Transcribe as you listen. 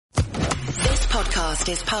podcast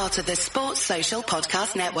is part of the Sports Social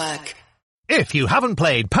Podcast Network. If you haven't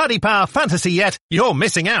played Paddy Power Fantasy yet, you're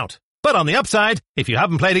missing out. But on the upside, if you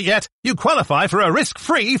haven't played it yet, you qualify for a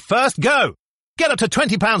risk-free first go. Get up to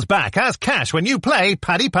 £20 back as cash when you play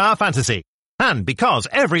Paddy Power Fantasy. And because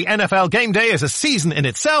every NFL game day is a season in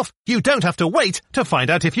itself, you don't have to wait to find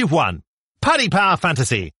out if you've won. Paddy Power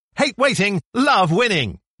Fantasy. Hate waiting, love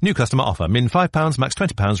winning. New customer offer. Min £5, max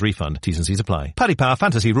 £20 refund. T's and C's apply. Paddy Power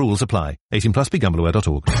Fantasy rules apply. 18 plus.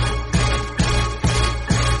 BeGambleAware.org.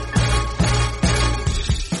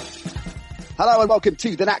 Hello and welcome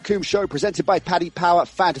to the Nat Coombs Show, presented by Paddy Power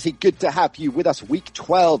Fantasy. Good to have you with us. Week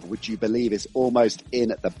 12, would you believe, is almost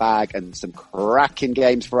in the bag, and some cracking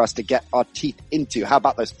games for us to get our teeth into. How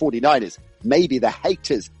about those 49ers? Maybe the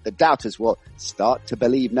haters, the doubters will start to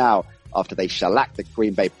believe now after they shellacked the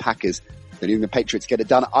Green Bay Packers. The New England Patriots get it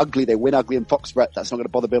done ugly. They win ugly in Foxborough. That's not going to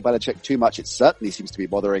bother Bill Belichick too much. It certainly seems to be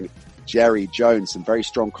bothering Jerry Jones. Some very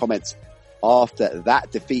strong comments after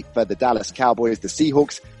that defeat for the Dallas Cowboys. The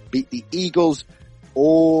Seahawks beat the Eagles.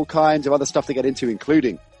 All kinds of other stuff to get into,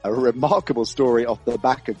 including a remarkable story off the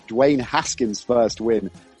back of Dwayne Haskins' first win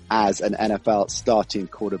as an NFL starting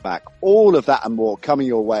quarterback. All of that and more coming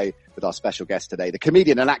your way with our special guest today, the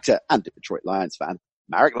comedian and actor and Detroit Lions fan,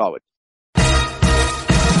 Marek Larwood.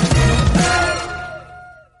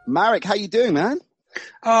 Marek, how you doing, man?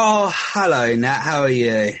 Oh, hello, Nat. How are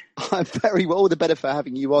you? I'm very well. All the better for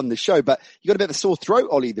having you on the show, but you got a bit of a sore throat,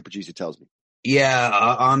 Ollie, the producer tells me.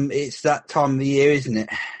 Yeah, it's that time of the year, isn't it?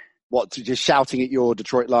 What, just shouting at your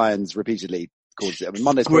Detroit Lions repeatedly?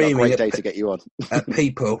 Monday's probably a great day to get you on. At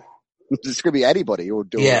people. Just screaming at anybody or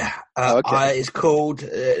doing. Yeah, okay. It's called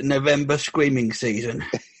November screaming season.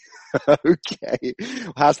 Okay.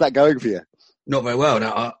 How's that going for you? Not very well.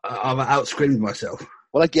 No, I've out-screamed myself.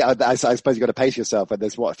 Well, I suppose you've got to pace yourself, and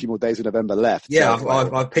there's, a few more days of November left. Yeah, so,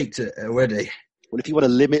 I've peaked it already. Well, if you want to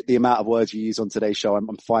limit the amount of words you use on today's show,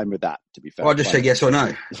 I'm fine with that, to be fair. Well, I'll just say yes or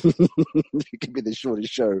no. It could be the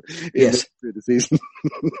shortest show through the season.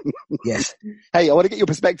 Yes. Hey, I want to get your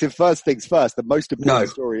perspective first things first, the most important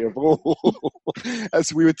story of all.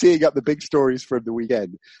 As we were teeing up the big stories from the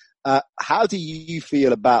weekend. How do you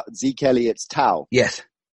feel about Zeke Elliott's towel? Yes.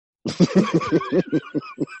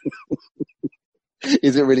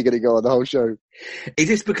 Is it really going to go on the whole show? Is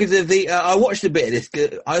this because of I watched a bit of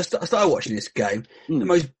this. I started watching this game. The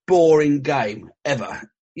most boring game ever.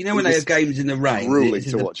 You know when they have games in the rain? Grueling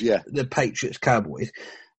to watch, yeah. The Patriots Cowboys.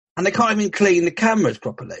 And they can't even clean the cameras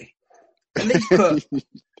properly. At least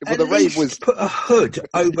put, put a hood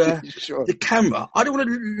over sure. the camera. I don't want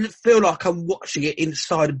to feel like I'm watching it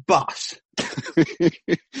inside a bus.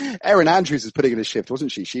 Erin Andrews was putting in a shift,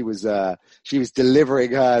 wasn't she? She was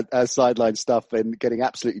delivering her sideline stuff and getting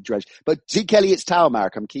absolutely drenched. But Zeke Elliott's towel,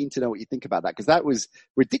 Marek, I'm keen to know what you think about that, because that was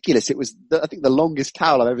ridiculous. It was, I think, the longest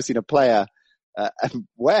towel I've ever seen a player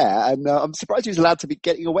wear, and I'm surprised he was allowed to be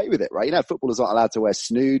getting away with it, right? You know, footballers aren't allowed to wear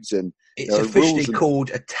snoods, and it's officially called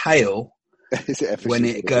a tail. When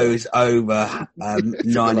it goes over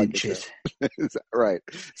 9 inches. Is that right?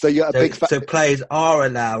 So you're a big fan. So players are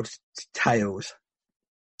allowed tails.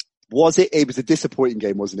 It was a disappointing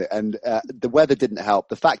game, wasn't it? And the weather didn't help.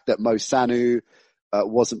 The fact that Mo Sanu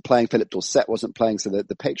wasn't playing, Philip Dorsett wasn't playing, so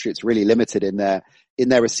the Patriots really limited in their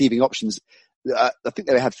receiving options. I think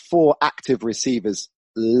they had 4 active receivers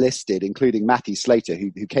listed, including Matthew Slater,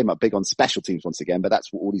 who came up big on special teams once again, but that's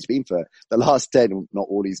all he's been for the last 10, not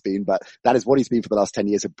all he's been, but that is what he's been for the last 10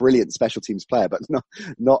 years, a brilliant special teams player, but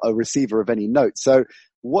not a receiver of any note. So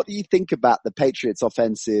what do you think about the Patriots'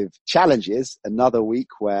 offensive challenges? Another week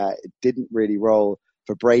where it didn't really roll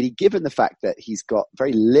for Brady, given the fact that he's got a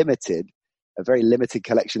very limited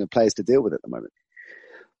collection of players to deal with at the moment.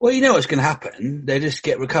 Well, you know what's going to happen. They just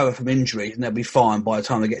recover from injuries and they'll be fine by the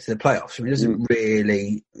time they get to the playoffs. I mean, it doesn't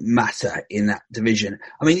really matter in that division.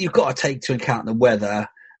 I mean, you've got to take into account the weather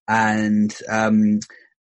and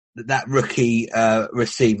that rookie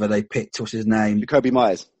receiver they picked. What's his name? Jacoby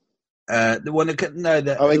Myers. The one that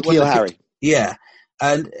and Keel Harry. Yeah.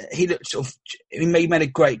 And he looked he made a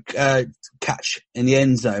great catch in the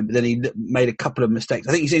end zone, but then he made a couple of mistakes.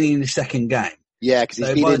 I think he's in the second game. Yeah, because he's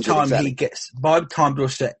been injured. By the time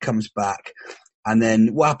Dorsett comes back, and then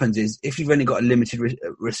what happens is, if you've only got a limited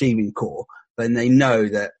receiving core, then they know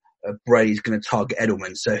that Brady's going to target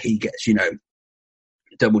Edelman, so he gets,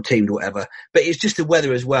 double teamed or whatever. But it's just the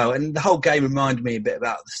weather as well, and the whole game reminded me a bit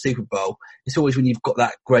about the Super Bowl. It's always when you've got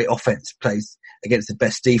that great offense plays against the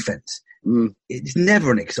best defense. It's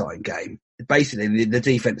never an exciting game. Basically, the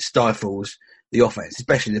defense stifles the offense,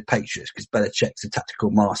 especially the Patriots, because Belichick's a tactical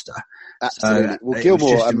master. Absolutely. Well, Gilmore,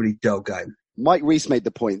 it was just a really dull game. Mike Reese made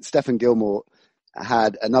the point. Stephen Gilmore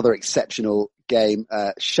had another exceptional game,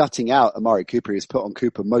 shutting out Amari Cooper. He was put on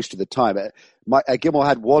Cooper most of the time. Gilmore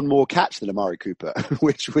had one more catch than Amari Cooper,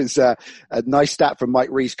 which was a nice stat from Mike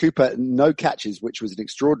Reese. Cooper, no catches, which was an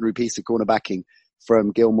extraordinary piece of cornerbacking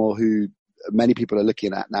from Gilmore, who many people are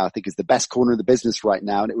looking at now. I think is the best corner in the business right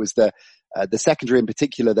now. And it was the secondary in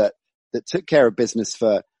particular that took care of business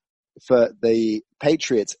for the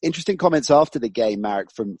Patriots. Interesting comments after the game, Marek,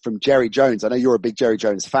 from Jerry Jones. I know you're a big Jerry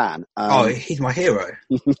Jones fan. He's my hero.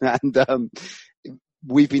 And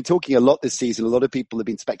we've been talking a lot this season. A lot of people have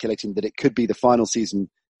been speculating that it could be the final season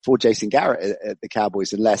for Jason Garrett at the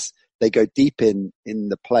Cowboys unless they go deep in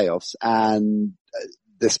the playoffs. And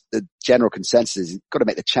the general consensus is he's got to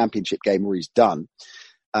make the championship game or he's done.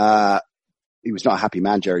 He was not a happy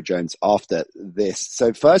man, Jerry Jones, after this.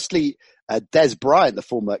 So firstly, Des Bryant, the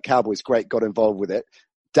former Cowboys great, got involved with it.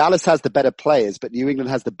 Dallas has the better players, but New England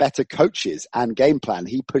has the better coaches and game plan.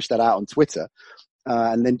 He pushed that out on Twitter.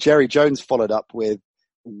 And then Jerry Jones followed up with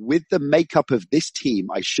the makeup of this team,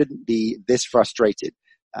 I shouldn't be this frustrated.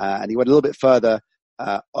 And he went a little bit further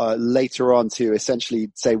later on to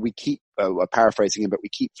essentially say paraphrasing him, but we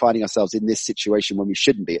keep finding ourselves in this situation when we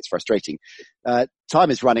shouldn't be. It's frustrating.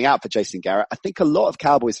 Time is running out for Jason Garrett. I think a lot of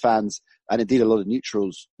Cowboys fans and indeed a lot of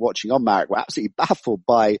neutrals watching on Marek were absolutely baffled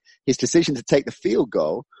by his decision to take the field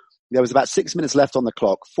goal. There was about 6 minutes left on the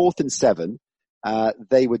clock, 4th and 7.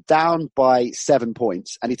 They were down by 7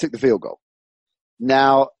 points and he took the field goal.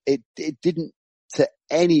 Now it didn't to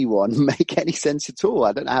anyone make any sense at all.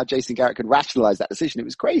 I don't know how Jason Garrett could rationalize that decision. It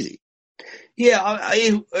was crazy. Yeah,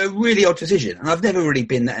 a really odd decision. And I've never really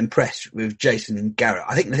been that impressed with Jason Garrett.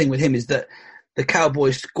 I think the thing with him is that the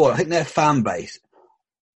Cowboys squad, I think their fan base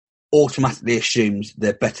automatically assumes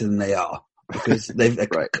they're better than they are because they've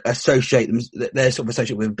right. they're sort of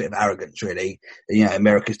associated with a bit of arrogance, really. You know,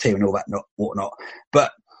 America's team and all that, whatnot.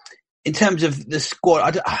 But in terms of the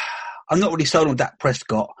squad, I'm not really sold on Dak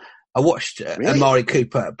Prescott. I watched Amari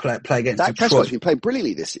Cooper play against Dak Detroit. Prescott's been playing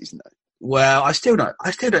brilliantly this season, though. Well, I still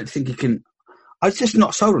don't think he can. I'm just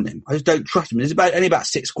not sold on him. I just don't trust him. There's only about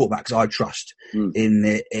 6 quarterbacks I trust in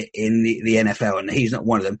the NFL, and he's not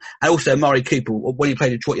one of them. And also, Amari Cooper, when he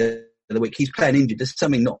played Detroit the other week, he's playing injured. There's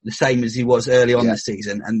something not the same as he was early on this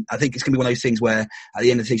season, and I think it's going to be one of those things where at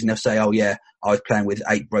the end of the season they'll say, "Oh yeah, I was playing with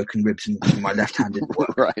 8 broken ribs and my left hand didn't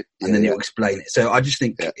work," right? And then he'll explain it. So I just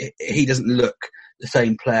think he doesn't look the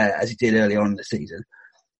same player as he did early on in the season.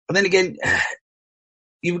 But then again,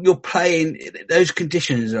 you're playing, those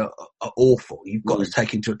conditions are awful. You've got to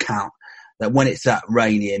take into account that when it's that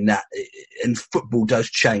rainy and football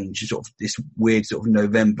does change, sort of this weird sort of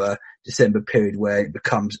November, December period where it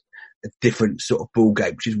becomes a different sort of ball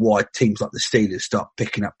game, which is why teams like the Steelers start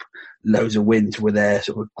picking up loads of wins with their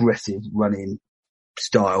sort of aggressive running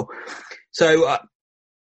style. So,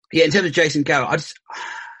 in terms of Jason Garrett,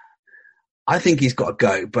 I think he's got to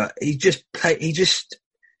go, but he just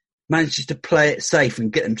manages to play it safe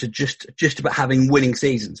and get them to just about having winning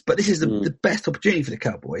seasons. But this is the best opportunity for the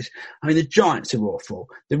Cowboys. I mean, the Giants are awful.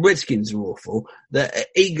 The Redskins are awful. The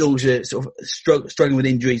Eagles are sort of struggling with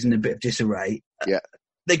injuries and a bit of disarray. Yeah.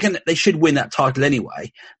 They should win that title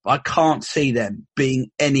anyway, but I can't see them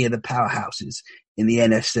being any of the powerhouses in the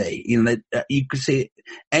NFC. You know, you could see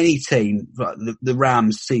any team, like the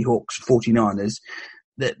Rams, Seahawks, 49ers,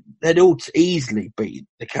 that they'd all easily beat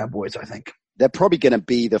the Cowboys, I think. They're probably going to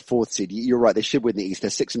be the 4th seed. You're right. They should win the East.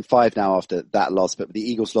 They're 6-5 now after that loss, but the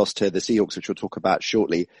Eagles lost to the Seahawks, which we'll talk about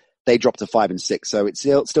shortly. They dropped to 5-6. So it's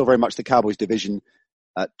still very much the Cowboys division,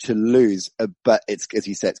 to lose. But it's, as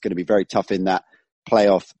you said, it's going to be very tough in that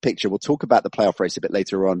playoff picture. We'll talk about the playoff race a bit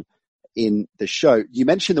later on in the show. You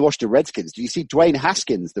mentioned the Washington Redskins. Do you see Dwayne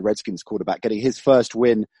Haskins, the Redskins quarterback, getting his first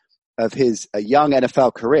win of his young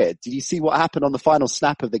NFL career? Did you see what happened on the final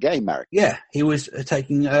snap of the game, Marek? Yeah, he was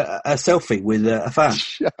taking a selfie with a fan.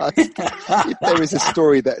 If there is a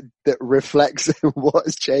story that reflects what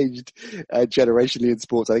has changed generationally in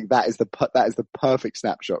sports, I think that is the perfect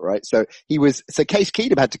snapshot, right? So Case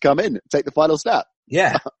Keenum had to come in and take the final snap.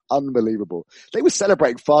 Yeah. Unbelievable. They were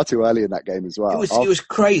celebrating far too early in that game as well. It was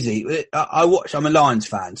crazy. I'm a Lions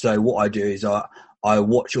fan, so what I do is I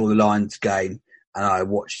watch all the Lions game and I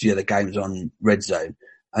watch the other games on Red Zone.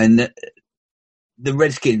 And the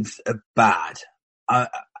Redskins are bad.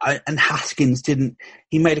 And Haskins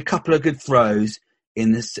he made a couple of good throws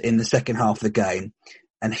in the second half of the game,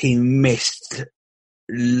 and he missed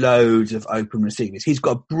loads of open receivers. He's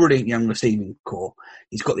got a brilliant young receiving core.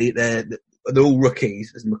 He's got they're all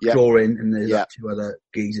rookies. There's McLaurin and there's like 2 other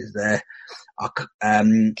geezers there.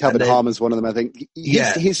 Calvin Harmon's one of them, I think.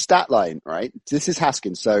 His stat line, right? This is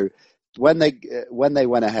Haskins. So when they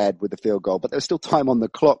went ahead with the field goal, but there was still time on the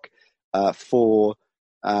clock for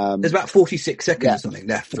There's about 46 seconds or something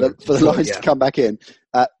left for the Lions to come back in.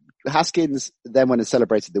 Haskins then went and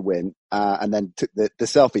celebrated the win, and then took the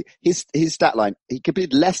selfie. His stat line, he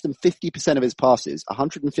completed less than 50% of his passes,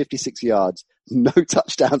 156 yards, no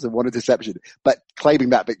touchdowns and 1 interception, but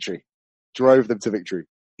claiming that victory. Drove them to victory.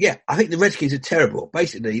 Yeah, I think the Redskins are terrible.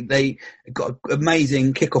 Basically, they got an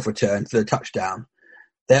amazing kickoff return for the touchdown.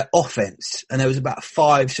 Their offense, and there was about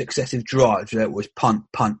 5 successive drives where it was punt,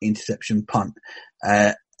 interception, punt.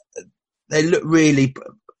 They look really,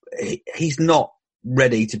 he's not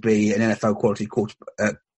ready to be an NFL quality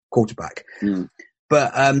quarterback. Mm.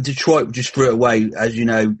 But Detroit just threw it away. As you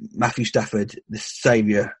know, Matthew Stafford, the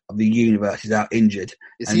saviour of the universe, is out injured.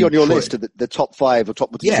 Is he on your list of the top 5 or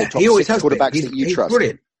top, yeah, top he always 6 has quarterbacks been. that you he's trust?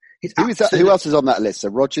 Brilliant. Who else is on that list? So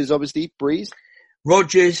Rodgers, obviously, Breeze?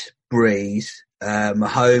 Rodgers, Breeze,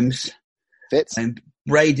 Mahomes. Fitz? And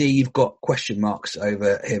Brady, you've got question marks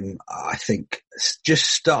over him, I think.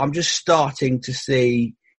 I'm just starting to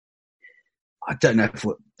see, I don't know if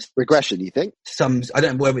regression, you think? I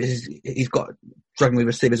don't know whether he's got struggling with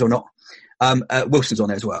receivers or not. Wilson's on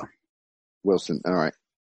there as well. Wilson, all right.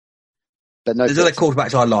 But no, there's other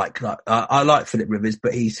quarterbacks I like. I like Phillip Rivers,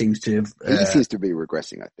 but he seems to have... he seems to be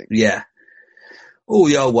regressing, I think. Yeah. All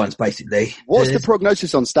the old ones, basically. What's the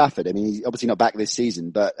prognosis on Stafford? I mean, he's obviously not back this season,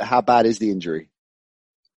 but how bad is the injury?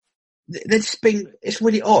 It's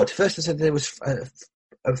really odd. First I said there was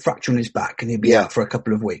a fracture on his back and he'd be out for a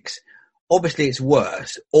couple of weeks. Obviously it's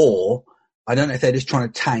worse, or I don't know if they're just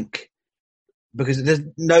trying to tank, because there's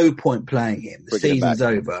no point playing him. The season's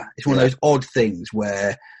over. It's one of those odd things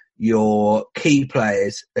where your key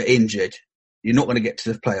players are injured. You're not going to get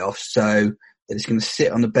to the playoffs, so they're just going to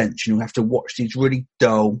sit on the bench and you'll have to watch these really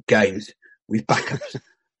dull games with backups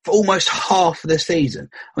for almost half of the season.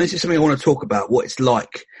 I mean, this is something I want to talk about, what it's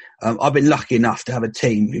like. I've been lucky enough to have a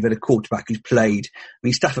team who've had a quarterback who's played. I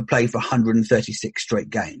mean, Stafford played for 136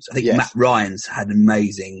 straight games. I think Matt Ryan's had an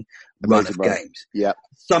amazing run of games. Yeah. At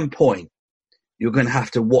some point, you're going to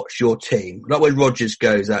have to watch your team. Like when Rodgers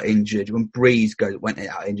goes out injured, when Breeze went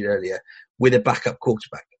out injured earlier, with a backup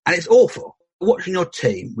quarterback. And it's awful. Watching your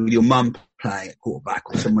team with your mum playing at quarterback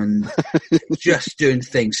or someone just doing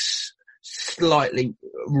things, slightly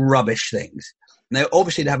rubbish things. Now,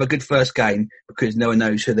 obviously, they have a good first game because no one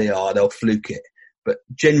knows who they are. They'll fluke it. But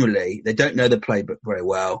generally, they don't know the playbook very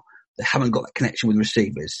well. They haven't got that connection with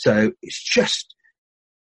receivers. So it's just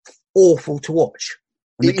awful to watch.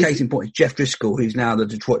 And the case in point is Jeff Driscoll, who's now the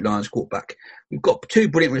Detroit Lions quarterback. We've got 2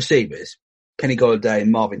 brilliant receivers, Kenny Golladay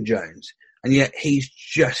and Marvin Jones. And yet he's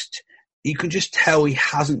just, you can just tell he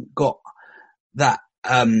hasn't got that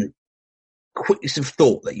quickness of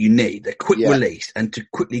thought that you need, the quick release, and to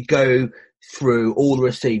quickly go through all the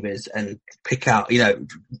receivers and pick out,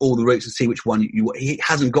 all the routes and see which one he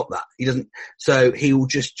hasn't got that. He doesn't. So he will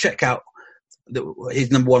just check out his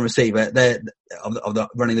number 1 receiver. They're of the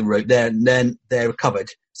running the route. Then they're covered.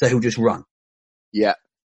 So he'll just run. Yeah.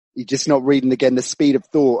 You're just not reading again the speed of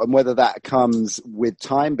thought, and whether that comes with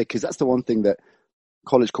time, because that's the one thing that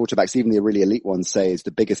college quarterbacks, even the really elite ones, say is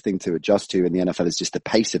the biggest thing to adjust to in the NFL is just the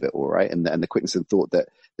pace of it all, right? And the quickness of thought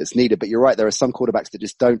that's needed. But you're right, there are some quarterbacks that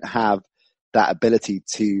just don't have that ability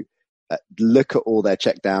to look at all their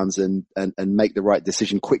checkdowns and make the right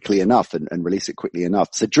decision quickly enough and release it quickly enough.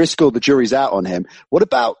 So Driscoll, the jury's out on him. What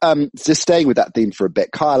about, just staying with that theme for a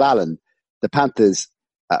bit, Kyle Allen, the Panthers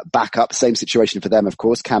backup, same situation for them, of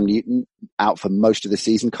course. Cam Newton out for most of the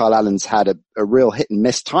season. Kyle Allen's had a real hit and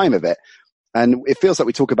miss time of it. And it feels like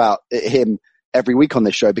we talk about him every week on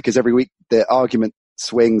this show, because every week the argument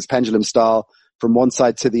swings pendulum style from one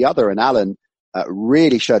side to the other. And Allen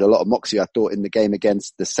really showed a lot of moxie, I thought, in the game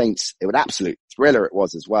against the Saints. It was an absolute thriller, it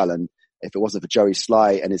was as well. And if it wasn't for Joey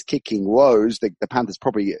Sly and his kicking woes, the Panthers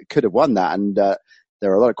probably could have won that. And there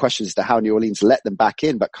are a lot of questions as to how New Orleans let them back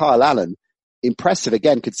in. But Kyle Allen, impressive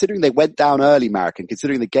again, considering they went down early, Marek, and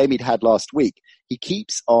considering the game he'd had last week. He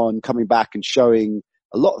keeps on coming back and showing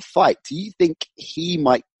a lot of fight. Do you think he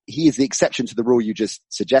is the exception to the rule you just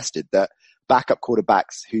suggested, that backup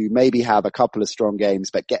quarterbacks who maybe have a couple of strong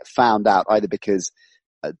games but get found out either because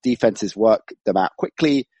defenses work them out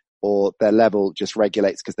quickly or their level just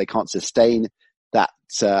regulates because they can't sustain that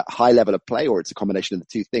high level of play, or it's a combination of the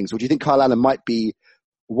two things? Or do you think Kyle Allen might be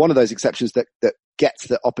one of those exceptions that gets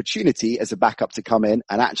the opportunity as a backup to come in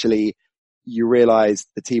and actually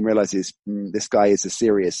the team realizes this guy is a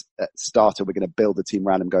serious starter. We're going to build the team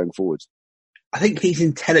around him going forward? I think he's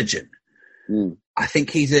intelligent. I think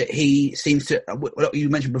he seems to, what you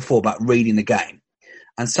mentioned before about reading the game,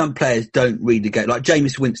 and some players don't read the game. Like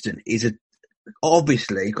Jameis Winston is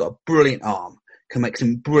obviously got a brilliant arm, can make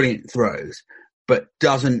some brilliant throws, but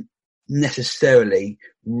doesn't necessarily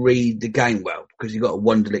read the game well, because he got a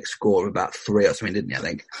Wonderlic score of about 3 or something, didn't he, I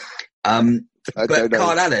think? But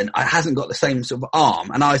Kyle Allen hasn't got the same sort of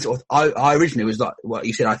arm. And I originally was like what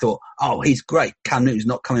you said. I thought, oh, he's great. Cam Newton's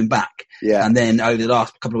not coming back. Yeah. And then over the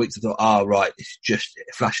last couple of weeks, I thought, oh, right, it's just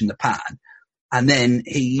a flash in the pan. And then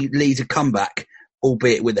he leads a comeback,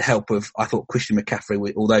 albeit with the help of, I thought, Christian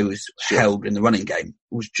McCaffrey, although he was held in the running game,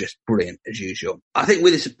 was just brilliant as usual. I think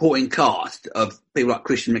with a supporting cast of people like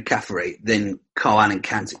Christian McCaffrey, then Kyle Allen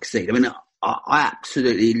can succeed. I mean, I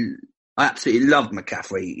absolutely loved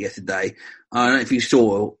McCaffrey yesterday. I don't know if you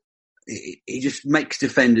saw, he just makes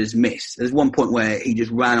defenders miss. There's one point where he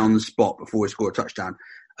just ran on the spot before he scored a touchdown.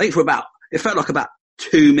 I think it felt like about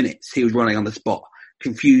 2 minutes he was running on the spot,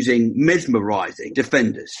 confusing, mesmerising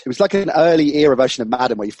defenders. It was like an early era version of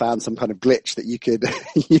Madden where you found some kind of glitch that you could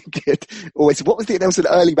always, there was an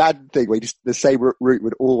early Madden thing where the same route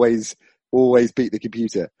would always beat the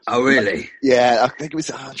computer. Oh, really? Yeah, I think it was,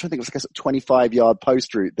 I'm trying to think, it was like a 25-yard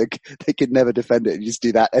post route. They could never defend it. You just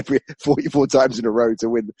do that every 44 times in a row to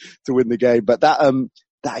win the game. But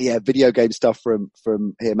that video game stuff from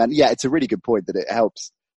him. And yeah, it's a really good point that it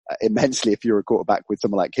helps immensely if you're a quarterback with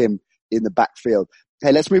someone like him in the backfield.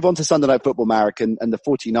 Hey, let's move on to Sunday Night Football, Marek, and the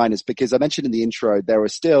 49ers, because I mentioned in the intro, there are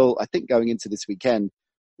still, I think going into this weekend,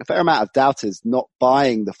 a fair amount of doubters not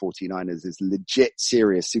buying the 49ers as legit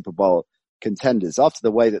serious Super Bowl contenders after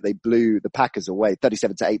the way that they blew the Packers away,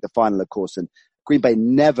 37-8, the final, of course, and Green Bay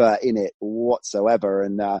never in it whatsoever.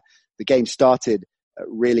 And the game started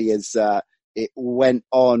really as it went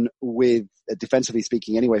on with, defensively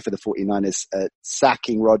speaking anyway, for the 49ers,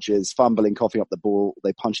 sacking Rodgers, fumbling, coughing up the ball.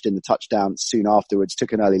 They punched in the touchdown soon afterwards,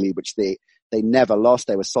 took an early lead, which they never lost.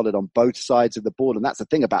 They were solid on both sides of the ball. And that's the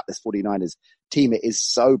thing about this 49ers team. It is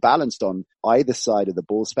so balanced on either side of the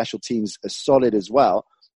ball. Special teams are solid as well.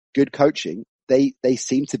 Good coaching. They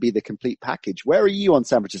seem to be the complete package. Where are you on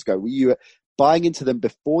San Francisco? Were you buying into them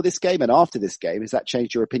before this game and after this game? Has that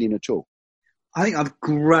changed your opinion at all? I think I've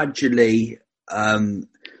gradually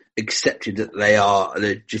accepted that they are a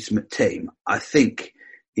legitimate team. I think,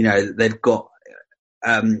 they've got,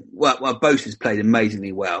 Bosa's played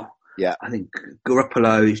amazingly well. Yeah. I think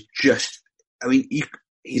Garoppolo is just,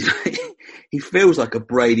 he feels like a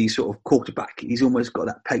Brady sort of quarterback. He's almost got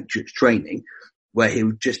that Patriots training where he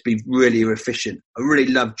would just be really efficient. I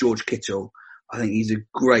really love George Kittle. I think he's a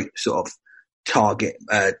great sort of target,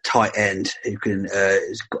 tight end who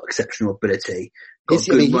has got exceptional ability. Got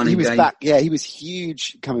a good running game. Back. Yeah, he was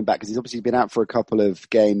huge coming back because he's obviously been out for a couple of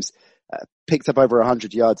games. Picked up over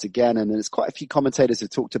 100 yards again, and there's quite a few commentators have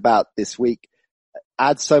talked about this week.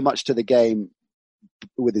 Adds so much to the game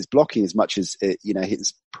with his blocking as much as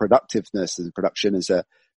his productiveness and production as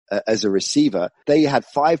a receiver. They had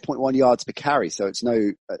 5.1 yards per carry, so it's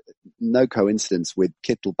no coincidence with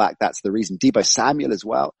Kittle back. That's the reason. Deebo Samuel as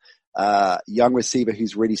well, young receiver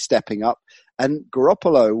who's really stepping up. And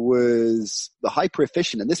Garoppolo was the hyper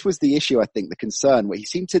efficient, and this was the issue, I think, the concern, where he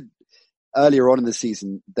seemed to, earlier on in the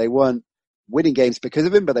season, they weren't winning games because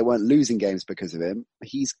of him, but they weren't losing games because of him.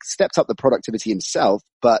 He's stepped up the productivity himself,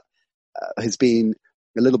 but has been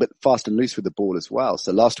a little bit fast and loose with the ball as well.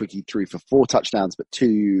 So last week he threw for 4 touchdowns, but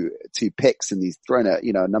two picks, and he's thrown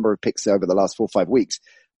a number of picks over the last 4 or 5 weeks.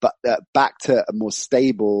 But back to a more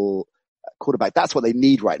stable quarterback. That's what they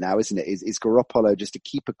need right now, isn't it? Is Garoppolo just to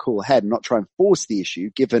keep a cool head and not try and force the issue,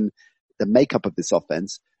 given the makeup of this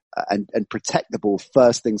offense, and protect the ball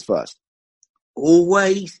first things first.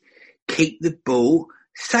 Always keep the ball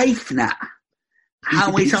safe, Nat.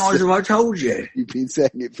 How many times have I told you? You've been saying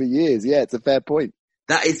it for years. Yeah, it's a fair point.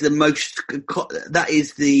 That is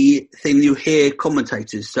the thing you hear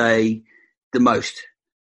commentators say the most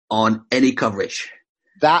on any coverage.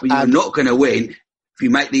 You're not going to win if you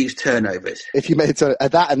make these turnovers. If you made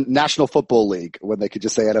that and National Football League, when they could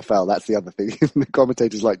just say NFL, that's the other thing the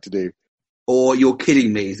commentators like to do. Or you're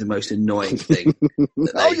kidding me is the most annoying thing.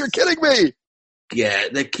 Oh, you're kidding me! Yeah,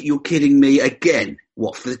 you're kidding me again.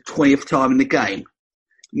 What, for the 20th time in the game?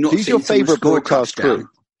 Who's your favourite broadcast crew?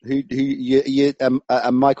 Who you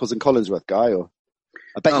Michaels and Collinsworth guy, or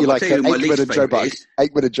I bet you like Aikman and Joe Buck.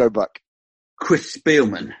 Aikman and Joe Buck. Chris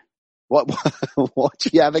Spielman. What do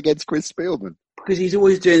you have against Chris Spielman? Because he's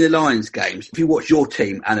always doing the Lions games. If you watch your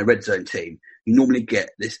team and a Red Zone team, you normally get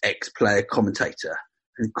this ex-player commentator.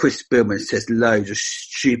 And Chris Spielman says loads of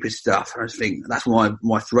stupid stuff. I just think that's why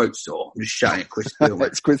my throat's sore. I'm just shouting at Chris Spielman.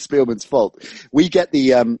 It's Chris Spielman's fault. We get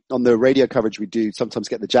the, on the radio coverage we do, sometimes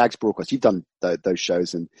get the Jags broadcast. You've done those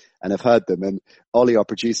shows and have heard them. And Ollie, our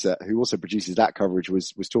producer, who also produces that coverage,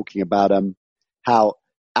 was talking about, how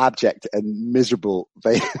abject and miserable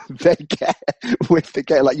they get with the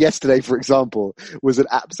game. Like yesterday, for example, was an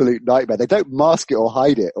absolute nightmare. They don't mask it or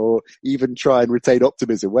hide it or even try and retain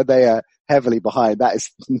optimism when they are heavily behind. That is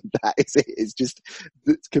it.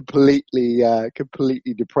 It's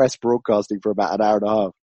completely depressed broadcasting for about an hour and a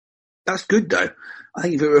half. That's good though. I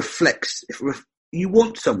think if it reflects, you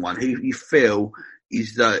want someone who you feel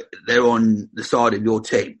is that they're on the side of your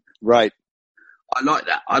team, right? I like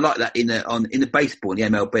that. I like that in the baseball,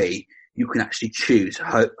 in the MLB, you can actually choose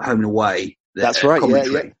home and away. That's right.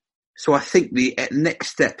 Commentary. Yeah. So I think the next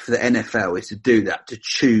step for the NFL is to do that, to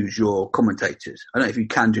choose your commentators. I don't know if you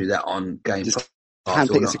can do that on Game Pass. I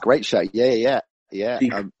think it's a great show. Yeah.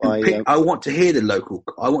 I want to hear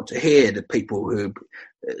I want to hear the people who,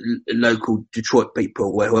 local Detroit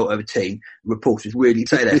people, whatever team, reporters really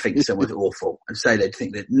say they think someone's awful and say they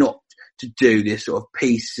think that not to do this sort of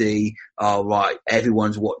PC, right,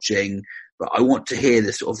 everyone's watching, but I want to hear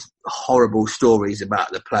the sort of horrible stories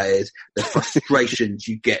about the players, the frustrations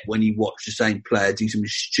you get when you watch the same player do something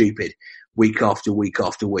stupid week after week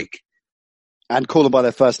after week. And call them by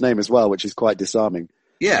their first name as well, which is quite disarming.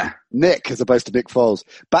 Yeah. Nick, as opposed to Nick Foles.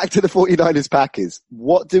 Back to the 49ers Packers.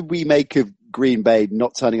 What did we make of Green Bay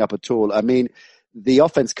not turning up at all? I mean, the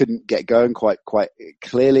offense couldn't get going quite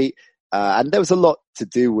clearly. And there was a lot to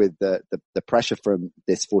do with the pressure from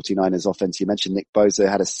this 49ers offense. You mentioned Nick Bosa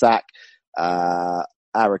had a sack. Arik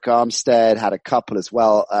Armstead had a couple as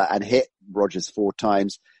well, and hit Rodgers 4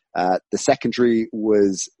 times. The secondary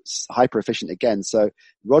was hyper efficient again. So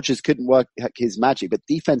Rodgers couldn't work his magic, but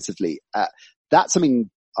defensively, that's something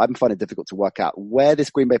I'm finding difficult to work out where this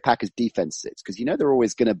Green Bay Packers defense sits. Cause they're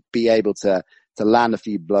always going to be able to land a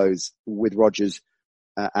few blows with Rodgers,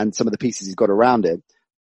 and some of the pieces he's got around him.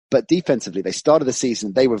 But defensively, they started the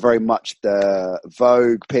season, they were very much the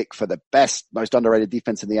vogue pick for the best, most underrated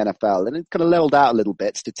defense in the NFL. And it kind of leveled out a little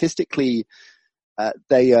bit. Statistically,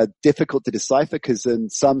 they are difficult to decipher because in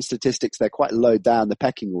some statistics, they're quite low down the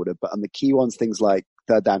pecking order. But on the key ones, things like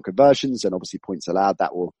third down conversions and obviously points allowed,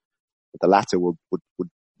 the latter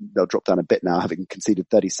they'll drop down a bit now, having conceded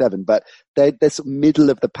 37. But they're sort of middle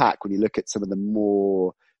of the pack when you look at some of the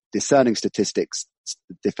more discerning statistics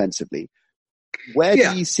defensively. Where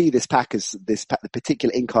do you see this Packers, the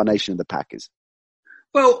particular incarnation of the Packers?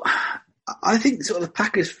 Well, I think sort of the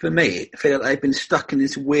Packers, for me, feel like they've been stuck in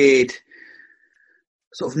this weird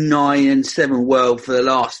sort of 9-7 world for the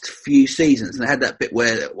last few seasons. And they had that bit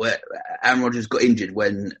where Aaron Rodgers got injured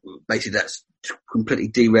when basically that's completely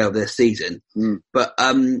derailed their season. But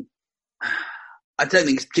I don't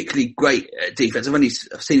think it's particularly great defense.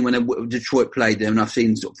 I've seen when Detroit played them, and I've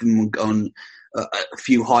seen sort of them on a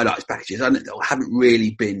few highlights packages. I haven't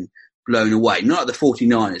really been blown away. Not like the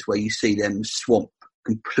 49ers where you see them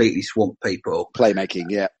completely swamp people. Playmaking,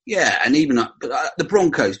 yeah. Yeah, and even the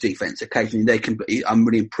Broncos defense, occasionally I'm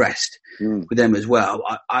really impressed with them as well.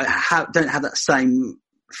 I don't have that same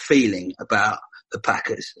feeling about the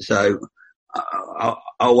Packers. So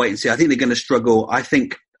I'll wait and see. I think they're going to struggle. I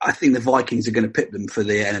think the Vikings are going to pick them for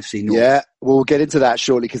the NFC North. Yeah, we'll get into that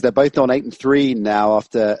shortly because they're both on 8-3 now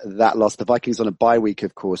after that loss. The Vikings on a bye week,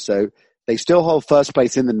 of course. So they still hold first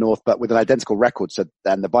place in the North, but with an identical record.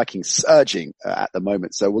 And the Vikings surging at the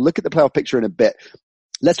moment. So we'll look at the playoff picture in a bit.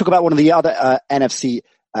 Let's talk about one of the other NFC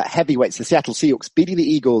heavyweights, the Seattle Seahawks, beating the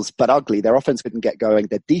Eagles, but ugly. Their offense couldn't get going.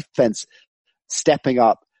 Their defense stepping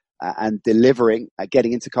up and delivering,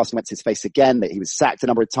 getting into Carson Wentz's face again. He was sacked a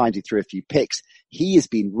number of times. He threw a few picks. He has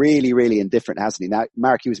been really, really indifferent, hasn't he? Now,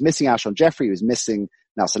 Marek, he was missing Alshon Jeffrey. He was missing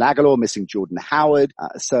Nelson Aguilar, missing Jordan Howard.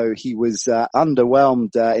 So he was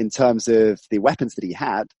underwhelmed in terms of the weapons that he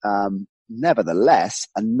had. Nevertheless,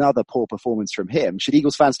 another poor performance from him. Should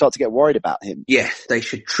Eagles fans start to get worried about him? Yes, they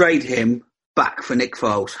should trade him back for Nick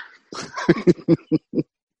Foles.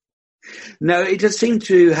 No, it does seem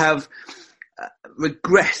to have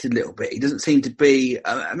regressed a little bit. He doesn't seem to be.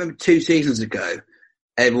 I remember 2 seasons ago,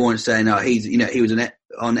 everyone was saying, he was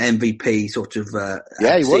on MVP sort of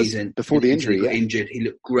season was before the injury. He got injured. He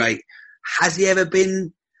looked great. Has he ever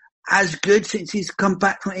been as good since he's come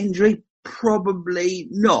back from injury? Probably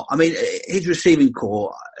not. I mean, his receiving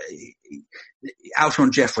core,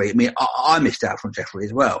 Alshon Jeffrey. I mean, I missed Alshon Jeffrey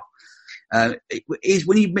as well.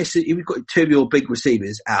 When you miss it, you've got 2 of your big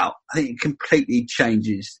receivers out. I think it completely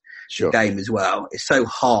changes the game as well. It's so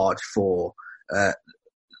hard for the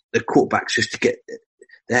quarterbacks just to get.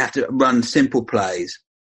 They have to run simple plays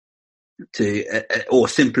or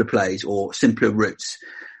simpler plays or simpler routes.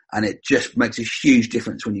 And it just makes a huge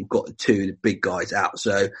difference when you've got the big guys out.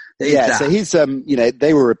 So so he's,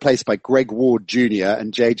 they were replaced by Greg Ward Jr.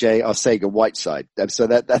 and JJ Arcega-Whiteside. So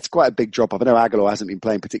that's quite a big drop off. I know Aguilar hasn't been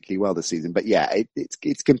playing particularly well this season, but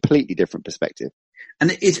it's completely different perspective.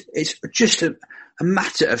 And it's just a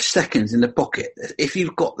matter of seconds in the pocket. If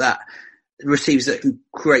you've got that receivers that can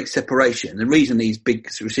create separation, the reason these big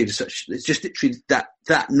receivers it's just literally that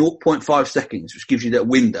 0.5 seconds, which gives you that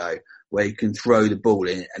window where you can throw the ball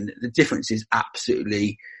in. And the difference is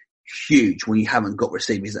absolutely huge when you haven't got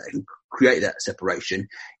receivers that can create that separation.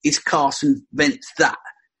 Is Carson Wentz that?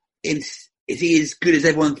 Is he as good as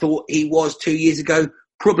everyone thought he was 2 years ago?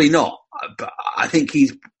 Probably not. But I think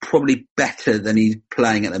he's probably better than he's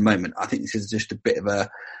playing at the moment. I think this is just a bit of a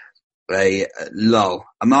lull.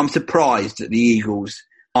 I'm surprised that the Eagles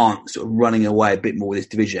aren't sort of running away a bit more with this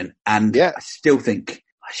division. And I still think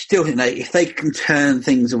if they can turn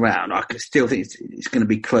things around, I still think it's going to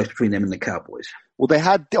be close between them and the Cowboys. Well, they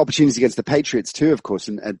had the opportunities against the Patriots too, of course,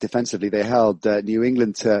 and defensively they held New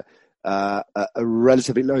England to a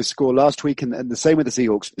relatively low score last week, and the same with the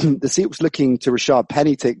Seahawks. The Seahawks looking to Rashard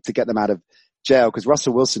Penny to get them out of jail because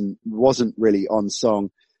Russell Wilson wasn't really on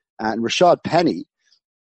song, and Rashard Penny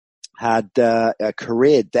had a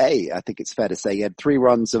career day. I think it's fair to say he had 3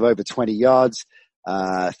 runs of over 20 yards.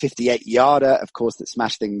 58-yarder, of course, that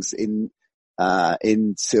smashed things smashed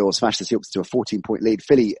the Seahawks to a 14-point lead.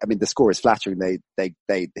 Philly, I mean, the score is flattering. They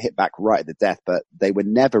hit back right at the death, but they were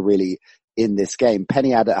never really in this game.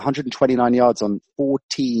 Penny had 129 yards on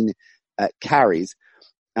 14 carries,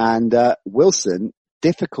 and Wilson,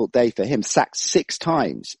 difficult day for him, sacked 6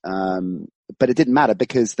 times. But it didn't matter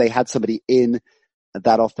because they had somebody in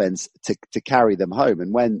that offense to carry them home.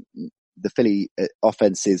 And when the Philly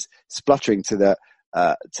offense is spluttering to the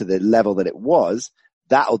level that it was,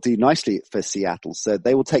 that'll do nicely for Seattle. So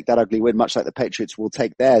they will take that ugly win, much like the Patriots will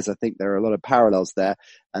take theirs. I think there are a lot of parallels there,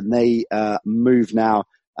 and they move now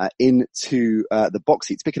into the box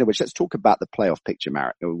seat. Speaking of which, let's talk about the playoff picture,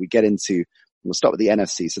 Marek. We'll start with the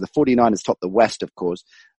NFC. So the 49ers top the West, of course.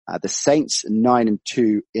 The Saints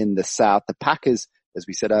 9-2 in the South. The Packers, as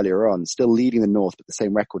we said earlier on, still leading the North, but the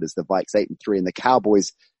same record as the Vikes, 8-3, and the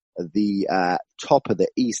Cowboys the top of the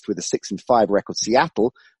East with a 6-5 record.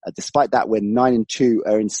 Seattle, despite that win, 9-2,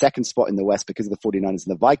 are in second spot in the West because of the 49ers,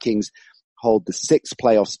 and the Vikings hold the 6th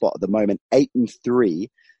playoff spot at the moment, 8-3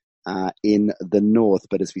 in the North,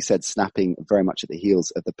 but as we said, snapping very much at the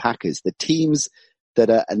heels of the Packers. The teams that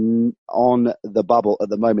are on the bubble at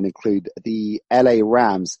the moment include the LA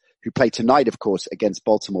Rams, who play tonight, of course, against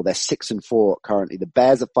Baltimore. They're 6-4 currently. The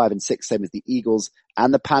Bears are 5-6, same as the Eagles,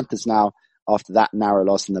 and the Panthers now after that narrow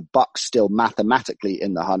loss, and the Bucs still mathematically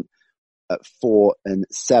in the hunt at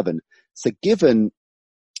 4-7. So given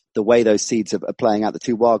the way those seeds are playing out, the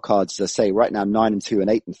 2 wild cards, as I say, right now 9-2 and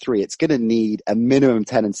 8-3, it's going to need a minimum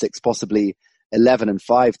 10-6, possibly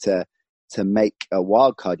 11-5 to make a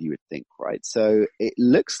wild card, you would think, right? So it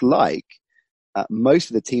looks like most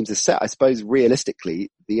of the teams are set. I suppose realistically,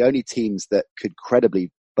 the only teams that could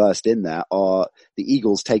credibly burst in there are the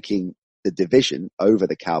Eagles taking the division over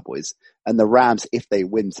the Cowboys, and the Rams, if they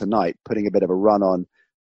win tonight, putting a bit of a run on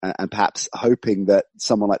and perhaps hoping that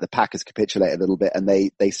someone like the Packers capitulate a little bit and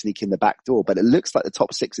they sneak in the back door. But it looks like the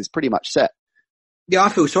top 6 is pretty much set. Yeah, I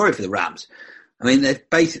feel sorry for the Rams. I mean, they're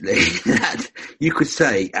basically you could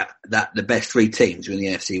say that the best 3 teams are in the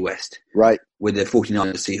NFC West. Right. With the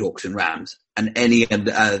 49ers, Seahawks and Rams. And any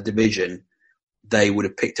other division, they would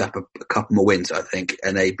have picked up a couple more wins, I think,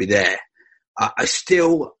 and they'd be there.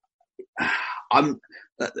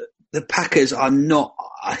 The Packers are not,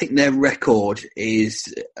 I think their record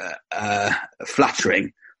is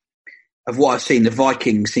flattering. Of what I've seen, the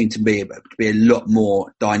Vikings seem to be a lot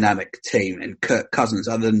more dynamic team, and Kirk Cousins,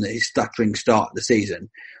 other than his stuttering start of the season,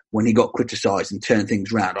 when he got criticised and turned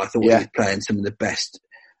things around, I thought he was playing some of the best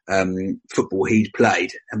football he'd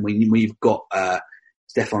played. And when you've got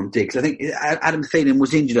Stephon Diggs, I think Adam Thielen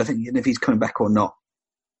was injured. I think if he's coming back or not.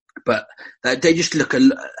 But they just look a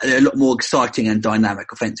lot more exciting and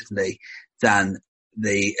dynamic offensively than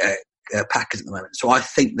the Packers at the moment. So I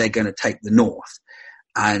think they're going to take the North.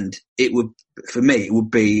 And it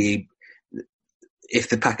would be if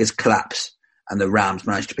the Packers collapse and the Rams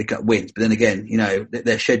manage to pick up wins. But then again,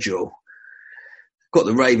 their schedule got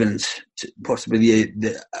the Ravens, possibly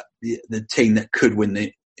the team that could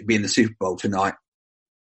be in the Super Bowl tonight.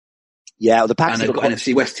 Yeah, well, the Packers have got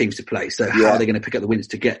NFC West teams to play. So how are they going to pick up the wins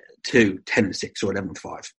to get to 10-6 or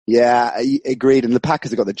 11-5? Yeah, agreed. And the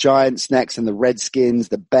Packers have got the Giants next, and the Redskins,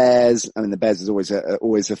 the Bears. I mean, the Bears is always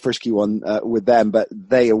a frisky one with them, but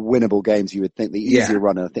they are winnable games. You would think the easier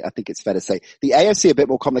run. I think it's fair to say the AFC a bit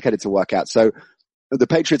more complicated to work out. So The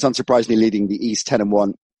Patriots, unsurprisingly, leading the East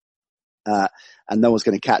 10-1, and no one's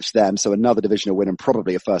going to catch them. So another divisional win and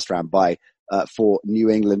probably a first round bye for New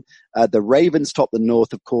England. The Ravens top the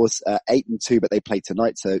North, of course, 8-2, but they play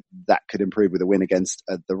tonight, so that could improve with a win against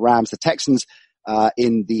the Rams. The Texans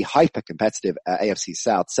in the hyper competitive AFC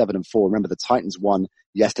South, 7-4. Remember, the Titans won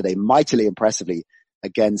yesterday mightily impressively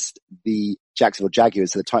against the Jacksonville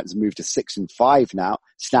Jaguars. So the Titans moved to 6-5 now,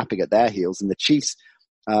 snapping at their heels, and the Chiefs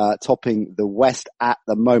topping the West at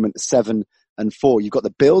the moment, 7-4. You've got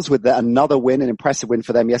the Bills with another win, an impressive win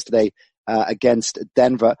for them yesterday against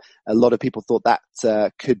Denver. A lot of people thought that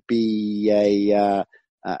could be a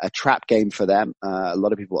trap game for them. A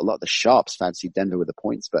lot of the sharps fancied Denver with the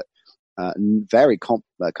points, but very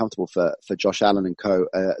comfortable for Josh Allen and co.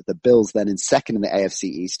 The Bills then in second in the AFC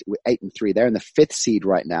East with 8-3. They're in the 5th seed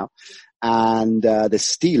right now. And the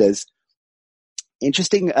Steelers,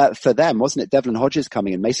 interesting for them, wasn't it? Devlin Hodges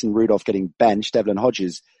coming in, Mason Rudolph getting benched, Devlin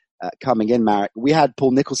Hodges coming in, Marek. We had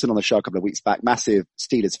Paul Nicholson on the show a couple of weeks back, massive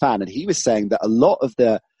Steelers fan, and he was saying that a lot of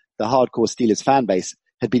the hardcore Steelers fan base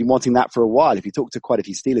had been wanting that for a while. If you talk to quite a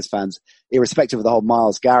few Steelers fans, irrespective of the whole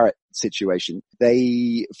Myles Garrett situation,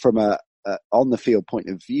 they, from a on the field point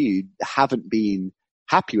of view, haven't been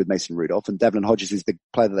happy with Mason Rudolph, and Devlin Hodges is the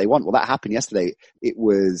player that they want. Well, that happened yesterday. It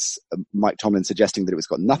was Mike Tomlin suggesting that it was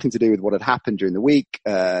got nothing to do with what had happened during the week,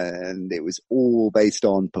 and it was all based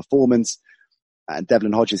on performance. And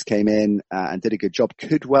Devlin Hodges came in and did a good job.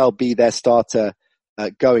 Could well be their starter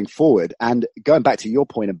going forward. And going back to your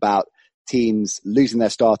point about teams losing their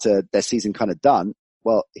starter, their season kind of done.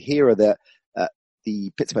 Well, here are the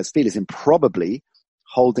Pittsburgh Steelers improbably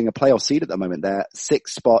holding a playoff seed at the moment. They're 6th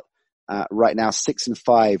spot right now,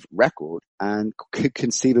 6-5 record, and could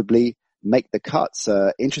conceivably make the cuts.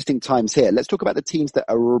 Interesting times here. Let's talk about the teams that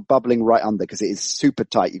are bubbling right under, because it is super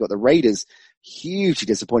tight. You've got the Raiders, hugely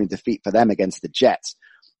disappointing defeat for them against the Jets.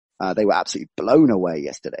 They were absolutely blown away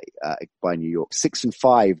yesterday by New York.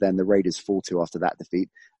 6-5, then the Raiders fall to after that defeat.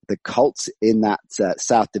 The Colts in that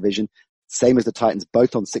South Division, same as the Titans,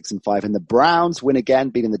 both on 6-5. And the Browns win again,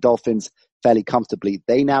 beating the Dolphins fairly comfortably.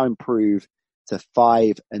 They now improve to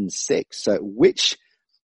 5-6. So which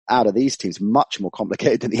out of these teams, much more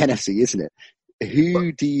complicated than the NFC, isn't it?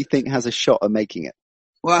 Who do you think has a shot at making it?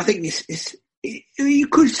 Well, I think you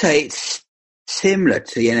could say it's similar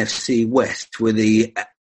to the NFC West with the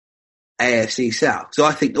AFC South. So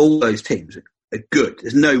I think all those teams are good.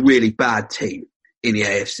 There's no really bad team in the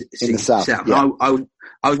AFC in the South. Yeah.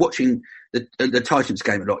 I was watching the Titans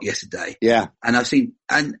game a lot yesterday. Yeah. And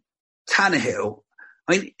and Tannehill,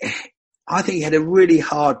 I think he had a really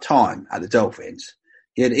hard time at the Dolphins.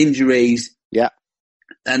 He had injuries. Yeah.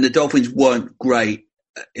 And the Dolphins weren't great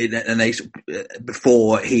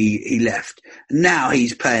before he left. Now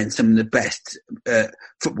he's playing some of the best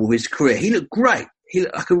football of his career. He looked great. He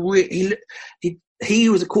looked like he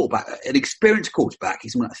was a quarterback, an experienced quarterback.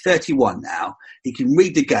 He's like 31 now. He can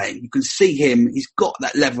read the game. You can see him. He's got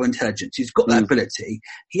that level of intelligence. He's got that ability.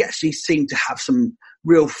 He actually seemed to have some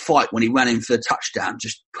real fight when he ran in for the touchdown,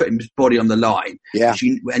 just putting his body on the line. Yeah.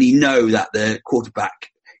 And you know that the quarterback,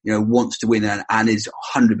 wants to win and is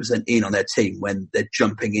 100% in on their team when they're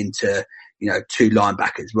jumping into, 2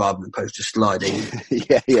 linebackers rather than opposed to sliding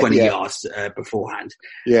 20 yards beforehand.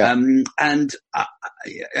 Yeah. And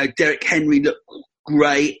Derrick Henry looked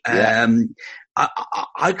great. Yeah.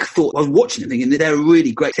 I thought, I was watching them thinking that they're a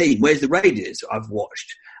really great team. Where's the Raiders I've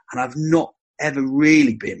watched? And I've not ever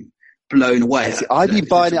really been blown away. I've been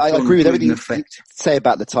buying it. I agree with everything you say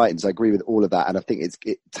about the Titans. I agree with all of that. And I think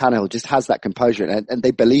Tannehill just has that composure and they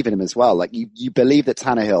believe in him as well. Like you believe that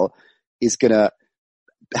Tannehill is going to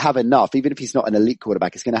have enough, even if he's not an elite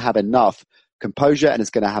quarterback, he's going to have enough composure and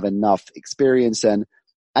is going to have enough experience and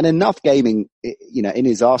enough gaming, in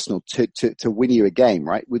his arsenal to win you a game,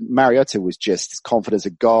 right? With Mariota was just, his confidence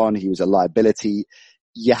had gone. He was a liability.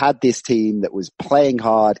 You had this team that was playing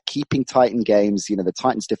hard, keeping tight in games. The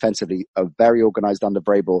Titans defensively are very organized under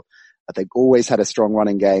Vrabel. They've always had a strong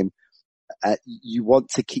running game. You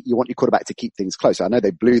want your quarterback to keep things close. I know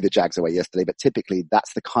they blew the Jags away yesterday, but typically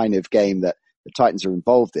that's the kind of game that the Titans are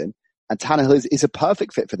involved in. And Tannehill is a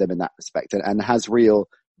perfect fit for them in that respect and has real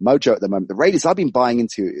mojo at the moment. The Raiders I've been buying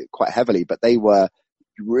into quite heavily, but they were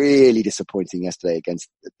really disappointing yesterday against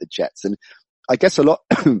the Jets. And I guess a lot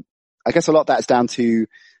of that is down to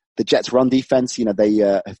the Jets' run defense. They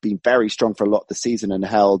have been very strong for a lot of the season and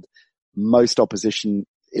held most opposition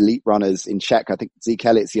elite runners in check. I think Zeke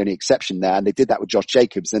Elliott's the only exception there, and they did that with Josh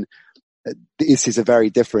Jacobs. And this is a very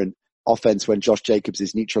different offense when Josh Jacobs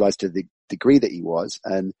is neutralized to the degree that he was,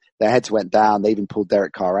 and their heads went down. They even pulled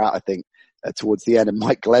Derek Carr out, I think, towards the end. And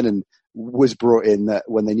Mike Glennon was brought in that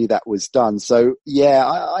when they knew that was done. So yeah,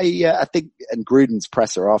 I think, and Gruden's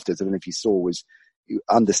presser afterwards, I don't know if you saw, was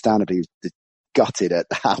understandably gutted at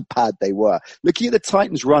how bad they were. Looking at the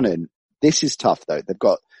Titans running, this is tough though. They've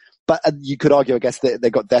got, but you could argue, I guess, that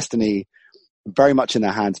they've got destiny very much in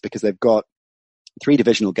their hands because they've got 3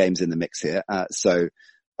 divisional games in the mix here. So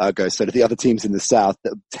to the other teams in the South,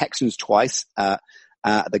 the Texans twice.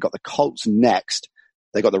 They got the Colts next.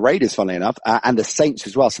 They got the Raiders, funnily enough, and the Saints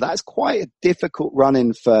as well. So that's quite a difficult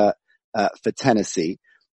run-in for Tennessee.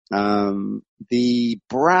 The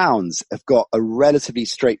Browns have got a relatively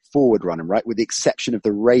straightforward run-in, right? With the exception of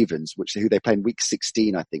the Ravens, who they play in week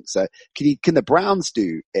 16, I think. So can the Browns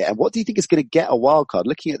do it? And what do you think is going to get a wild card?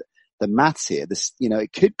 Looking at the maths here,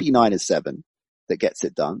 it could be 9-7 that gets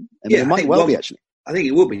it done. It might well be, actually. I think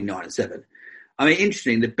it will be 9-7. I mean,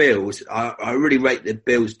 interesting, the Bills, I really rate the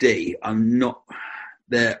Bills D. I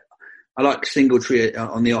like Singletary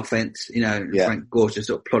on the offense, Frank Gore's just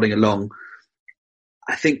sort of plodding along.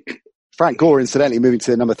 I think Frank Gore, incidentally, moving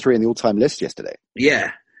to number 3 in the all-time list yesterday.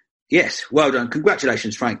 Yeah. Yes. Well done.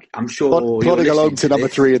 Congratulations, Frank. I'm sure plodding along to number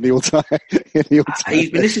 3 in the all-time. He's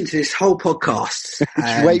been listening to this whole podcast.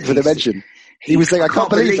 Waiting for the mention. He was saying, I can't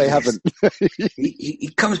believe they haven't.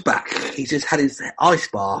 he comes back. He's just had his ice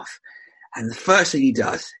bath. And the first thing he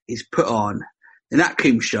does is put on the Nat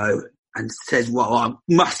Coombs show and says, well, I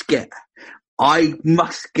must get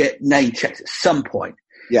name checks at some point.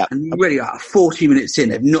 Yeah. And really, 40 minutes in,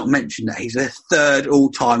 they've not mentioned that he's a 3rd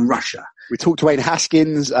all-time rusher. We talked to Wayne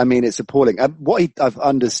Haskins. I mean, it's appalling. I've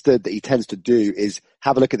understood that he tends to do is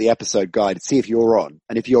have a look at the episode guide, see if you're on.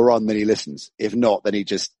 And if you're on, then he listens. If not, then he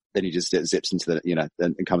just zips into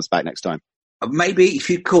and comes back next time. Maybe if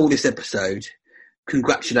you call this episode,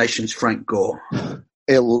 congratulations, Frank Gore.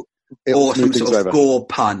 It'll or some sort of Gore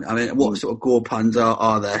pun. I mean, what sort of Gore puns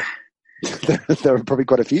are there? There are probably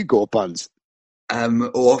quite a few Gore puns.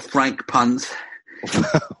 Or Frank puns.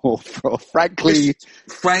 or frankly.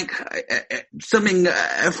 Frank,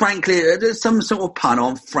 frankly, there's some sort of pun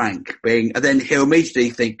on Frank being, and then he'll immediately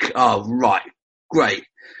think, oh, right, great.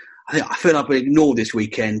 I feel like we ignore this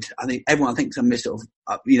weekend. I think everyone thinks I'm this sort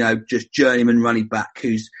of, just journeyman running back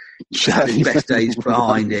who's had his best days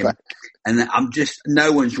behind him. And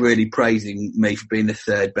no one's really praising me for being the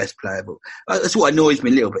 3rd best player. But that's what annoys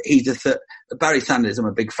me a little bit. He's the 3rd. Barry Sanders, I'm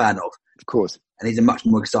a big fan of. Of course. And he's a much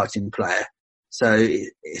more exciting player. So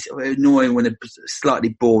it's annoying when a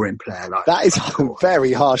slightly boring player like that is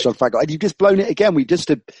very harsh on Frank. And you've just blown it again. We just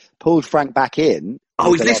pulled Frank back in.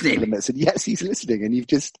 Oh, he's listening. And yes, he's listening. And you've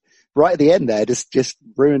just, right at the end there, just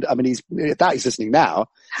ruined. I mean, he's listening now.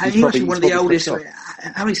 He's one of the oldest.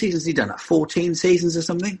 How many seasons has he done? 14 seasons or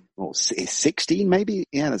something? Or 16 maybe?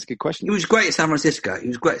 Yeah, that's a good question. He was great at San Francisco.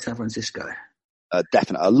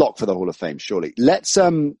 Definitely. A lock for the Hall of Fame, surely. Let's,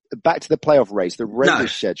 back to the playoff race, the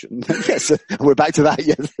Raiders schedule. Yes, we're back to that,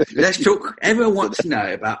 yes. Let's talk. Everyone wants to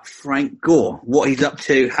know about Frank Gore, what he's up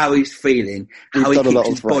to, how he's feeling, how he keeps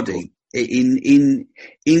his body in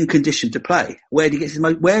condition to play. Where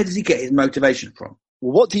does he get his motivation from?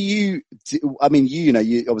 Well, what do you do? I mean, you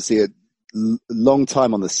obviously a long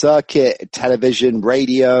time on the circuit, television,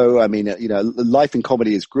 radio. I mean, life in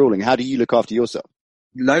comedy is grueling. How do you look after yourself?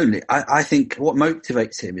 Lonely. I think what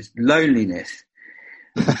motivates him is loneliness,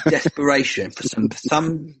 desperation for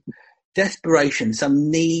some desperation,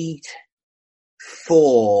 some need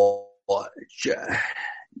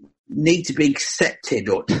to be accepted,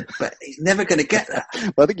 but he's never going to get that.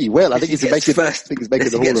 Well, I think he will. I think he's making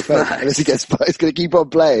the Hall of Fame. Unless he gets first, he's going to keep on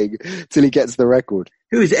playing till he gets the record.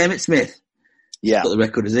 Who is it? Emmitt Smith? Yeah, he's got the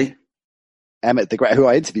record, is he? Emmett, the great, who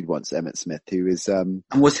I interviewed once, Emmitt Smith, who is, and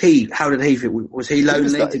was he, how did he feel? Was he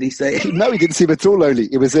lonely? Did he say? No, he didn't seem at all lonely.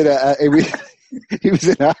 He was in he was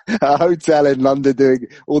in a hotel in London doing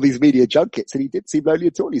all these media junkets, and he didn't seem lonely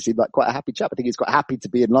at all. He seemed like quite a happy chap. I think he's quite happy to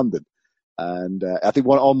be in London. And, I think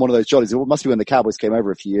on one of those jollies, it must be when the Cowboys came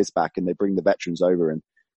over a few years back and they bring the veterans over, and,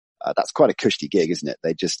 that's quite a cushy gig, isn't it?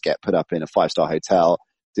 They just get put up in a 5-star hotel,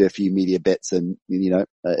 do a few media bits and,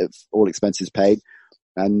 all expenses paid.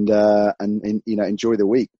 And enjoy the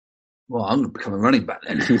week. Well, I'm going to become a running back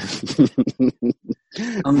then.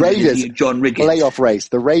 Raiders, John Riggins. Playoff race.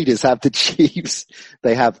 The Raiders have the Chiefs.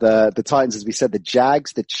 They have the Titans, as we said, the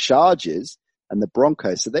Jags, the Chargers, and the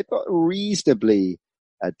Broncos. So they've got a reasonably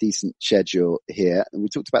decent schedule here. And we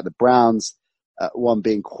talked about the Browns, one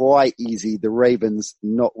being quite easy, the Ravens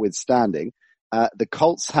notwithstanding. The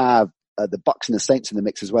Colts have the Bucs and the Saints in the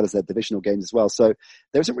mix, as well as their divisional games as well. So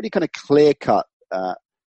there's a really kind of clear-cut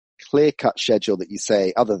schedule that you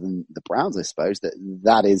say, other than the Browns, I suppose,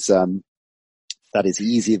 that is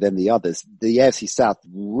easier than the others. The AFC South,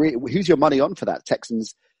 who's your money on for that?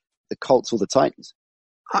 Texans, the Colts or the Titans?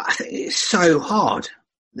 I think it's so hard.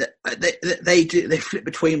 They flip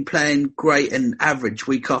between playing great and average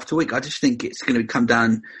week after week. I just think it's going to come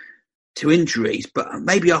down to injuries. But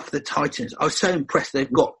maybe after the Titans, I was so impressed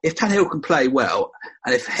they've got, if Tannehill can play well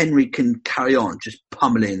and if Henry can carry on just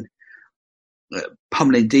pummeling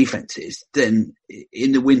defenses, then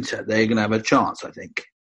in the winter they're going to have a chance, I think.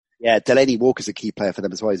 Yeah, Delaney Walker's a key player for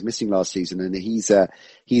them as well. He's missing last season, and he's a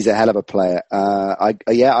hell of a player. I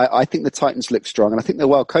think the Titans look strong, and I think they're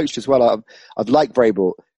well coached as well. I've liked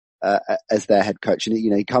Vrabel as their head coach, and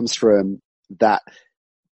he comes from that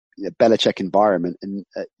Belichick environment, and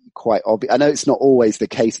quite obvious. I know it's not always the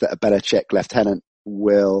case that a Belichick lieutenant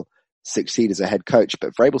will succeed as a head coach,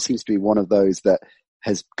 but Vrabel seems to be one of those that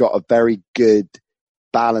has got a very good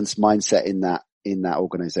balanced mindset in that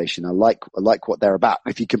organization. I like what they're about.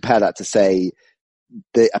 If you compare that to, say,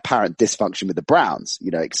 the apparent dysfunction with the Browns,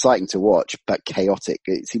 exciting to watch, but chaotic.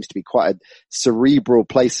 It seems to be quite a cerebral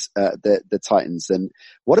place, the Titans. And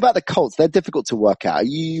what about the Colts? They're difficult to work out. Are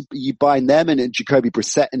you buying them and Jacoby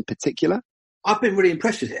Brissett in particular? I've been really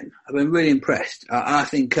impressed with him. I've been really impressed. I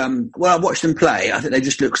think, when I watched them play, I think they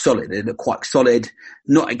just look solid. They look quite solid,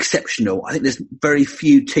 not exceptional. I think there's very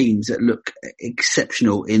few teams that look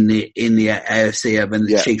exceptional in the AFC other than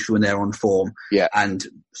the Chiefs when they're on form. Yeah. And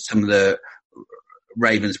some of the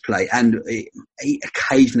Ravens play, and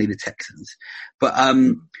occasionally the Texans. But,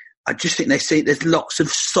 I just think there's lots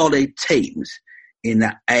of solid teams in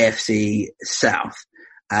that AFC South.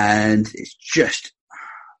 And it's just,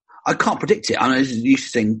 I can't predict it. I know this is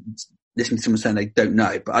used to listening to someone saying they don't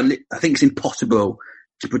know, but I think it's impossible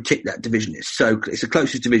to predict that division. It's the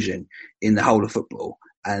closest division in the whole of football,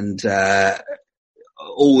 and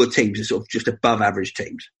all the teams are sort of just above average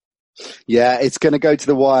teams. Yeah, it's going to go to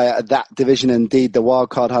the wire, that division. Indeed, the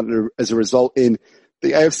wild card hunter as a result in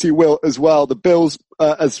the AFC will as well. The Bills,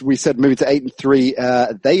 as we said, moving to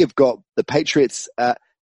 8-3. They have got the Patriots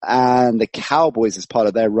and the Cowboys as part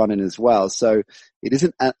of their running as well. So it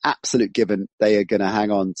isn't an absolute given they are going to hang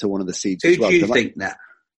on to one of the seeds as well. Who do you think that?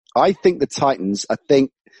 I think the Titans. I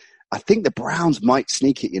think the Browns might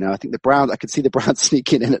sneak it. I think the Browns. I could see the Browns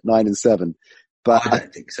sneaking in at 9-7. But I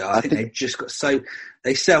don't think so. I think they've just got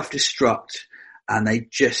they self-destruct, and they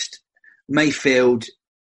just, Mayfield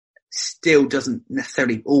still doesn't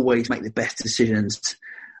necessarily always make the best decisions.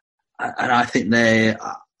 And I think I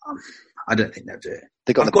don't think they'll do it.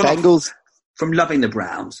 They got the Bengals. From loving the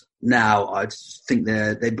Browns, now I just think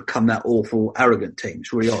they become that awful, arrogant team.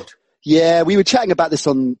 It's really odd. Yeah, we were chatting about this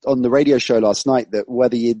on the radio show last night, that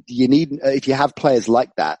whether you need, if you have players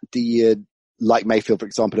like that, do you, like Mayfield, for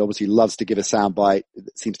example, obviously loves to give a soundbite,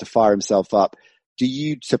 seems to fire himself up. Do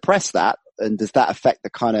you suppress that? And does that affect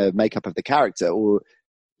the kind of makeup of the character? Or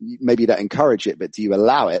maybe you don't encourage it, but do you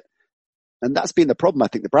allow it? And that's been the problem. I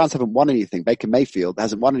think the Browns haven't won anything. Baker Mayfield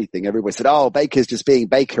hasn't won anything. Everybody said, "Oh, Baker's just being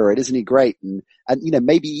Baker, and isn't he great?" And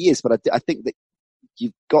maybe he is, but I think that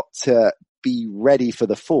you've got to be ready for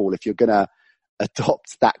the fall if you're going to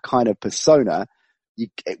adopt that kind of persona.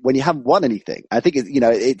 When you haven't won anything, I think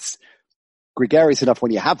it's gregarious enough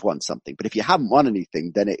when you have won something, but if you haven't won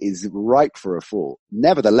anything, then it is ripe for a fall.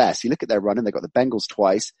 Nevertheless, you look at their running. They got the Bengals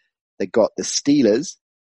twice. They got the Steelers.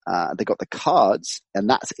 They got the Cards, and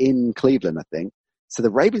that's in Cleveland, I think. So the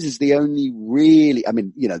Ravens is the only really,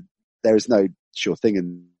 there is no sure thing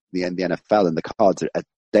in the NFL, and the Cards are a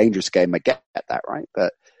dangerous game. I get that, right?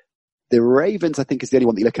 But the Ravens, I think, is the only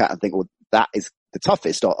one that you look at and think, well, that is the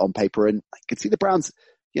toughest on paper. And I could see the Browns,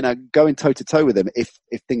 going toe to toe with them if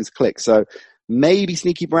things click. So maybe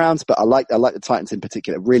sneaky Browns, but I like the Titans in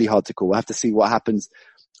particular. Really hard to call. We'll have to see what happens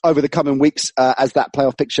over the coming weeks as that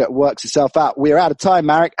playoff picture works itself out. We're out of time,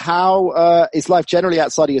 Marek. How is life generally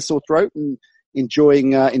outside of your sore throat and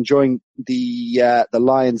enjoying the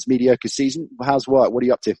Lions' mediocre season? How's work? What are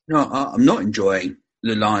you up to? No, I'm not enjoying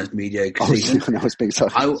the Lions' mediocre season. I was being so.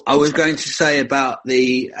 I was going to say about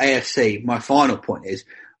the AFC. My final point is,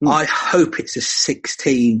 I hope it's a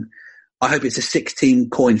 16. I hope it's a 16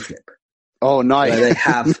 coin flip. Oh, nice! Where they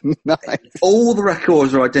have nice. All the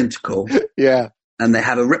records are identical. Yeah. And they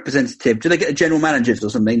have a representative. Do they get a general managers or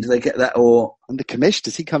something? Do they get that? Or and the commish,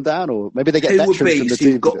 does he come down? Or maybe they get veterans from the team.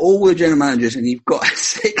 You've got all the general managers, and you've got a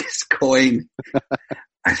six coin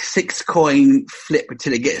flip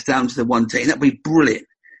until it gets down to the one team. That'd be brilliant.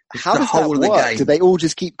 How does that work? Do they all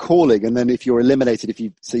just keep calling, and then if you're eliminated,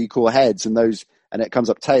 you call heads, and it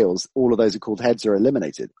comes up tails, all of those are called heads are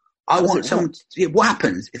eliminated? I want someone. What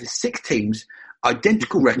happens if it's 6 teams?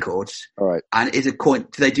 Identical records. All right. And is a coin,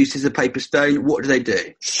 do they do scissors, paper, stone? What do they do?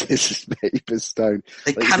 Scissors, paper, stone.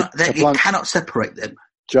 They cannot separate them.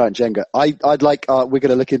 Giant Jenga. I'd like, we're going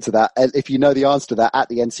to look into that. And if you know the answer to that at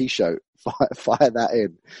the NC show, fire that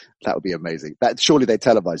in. That would be amazing. Surely they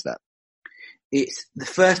televise that. It's the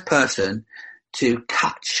first person to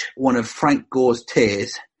catch one of Frank Gore's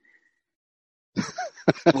tears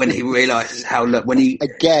when he realises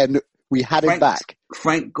Again, we had him back.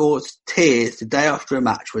 Frank Gore's tears the day after a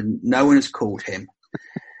match when no one has called him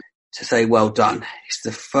to say well done. He's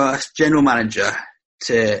the first general manager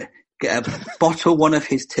to get a bottle one of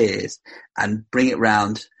his tears and bring it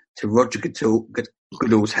round to Roger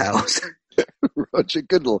Goodall's house. Roger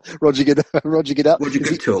Goodall. Roger Goodall. Roger Goodall. Roger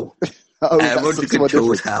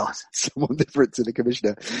Goodall's house. Someone different to the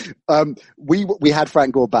commissioner. We had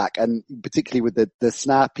Frank Gore back, and particularly with the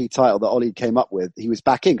snappy title that Ollie came up with, he was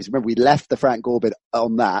back in, because remember we left the Frank Gore bit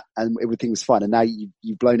on that and everything was fine, and now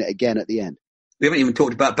you've blown it again at the end. We haven't even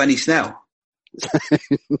talked about Benny Snell.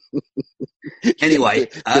 Anyway.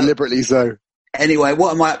 Deliberately so. Anyway,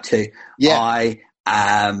 what am I up to? Yeah. I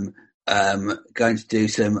am going to do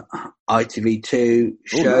some ITV2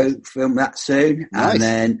 show, nice. film that soon. Nice. And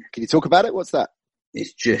then... Can you talk about it? What's that?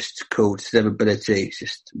 It's just called Celebrity. It's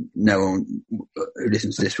just no one who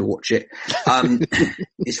listens to this will watch it.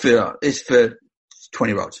 It's for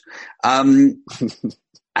 20-year-olds. And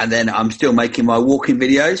then I'm still making my walking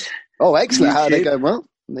videos. Oh, excellent. How are they going? Well,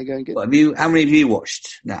 they're going good. How many have you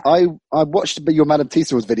watched now? I watched your Madame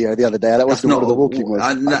Tussauds video the other day. That wasn't what the walking was.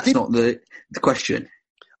 That's not the question.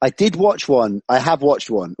 I did watch one. I have watched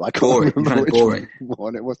one. I can't remember which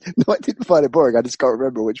one it was. No, I didn't find it boring. I just can't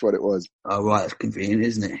remember which one it was. Oh, right. That's convenient,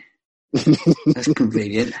 isn't it? That's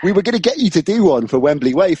convenient. We were going to get you to do one for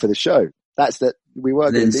Wembley Way for the show. That's that we were.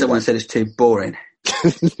 Then someone said it's too boring.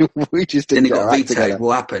 We just didn't get got vetoed. together.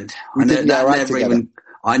 What happened?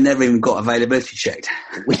 I never even got availability checked.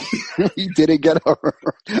 We didn't get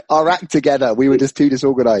our act together. We were just too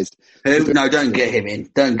disorganised. No, don't get him in.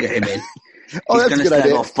 Don't get him in. That's a good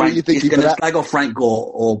idea. He's going to flag off Frank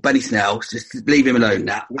Gore or Benny Snell. Just leave him alone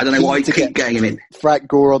now. I don't know why you keep getting him in. Frank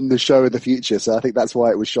Gore on the show in the future, so I think that's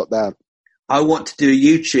why it was shot down. I want to do a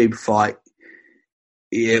YouTube fight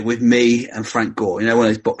with me and Frank Gore. You know, one of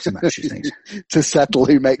those boxing matches things. To settle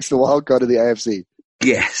who makes the wild card of the AFC.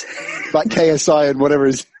 Yes. Like KSI and whatever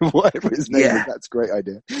his name is. That's a great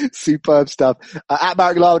idea. Superb stuff. At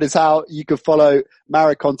Marek Larwood is how you can follow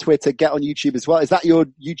Marek on Twitter. Get on YouTube as well. Is that your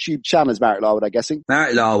YouTube channel, is Marek Larwood, I'm guessing?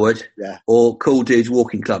 Marek Larwood. Yeah. Or Cool Dudes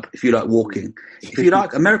Walking Club, if you like walking. If you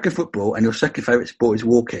like American football and your second favourite sport is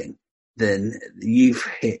walking, then you've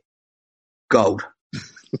hit gold.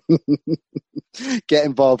 Get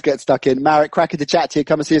involved. Get stuck in. Marek, cracking to chat to you.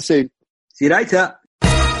 Come and see you soon. See you later.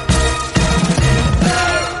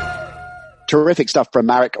 Terrific stuff from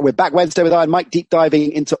Marek. We're back Wednesday with Iron Mike, deep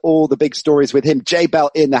diving into all the big stories with him. Jay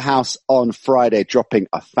Bell in the house on Friday, dropping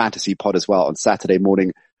a fantasy pod as well on Saturday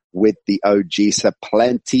morning with the OG. So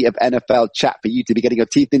plenty of NFL chat for you to be getting your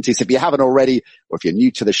teeth into. So if you haven't already, or if you're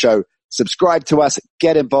new to the show, subscribe to us,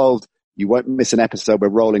 get involved. You won't miss an episode. We're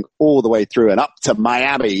rolling all the way through and up to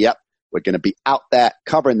Miami. Yep. We're going to be out there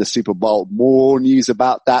covering the Super Bowl. More news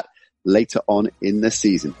about that later on in the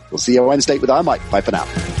season. We'll see you Wednesday with Iron Mike. Bye for now.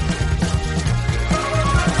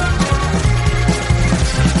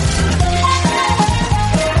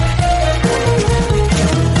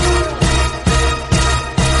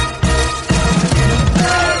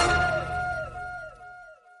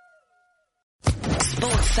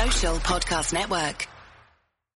 Sports Social Podcast Network.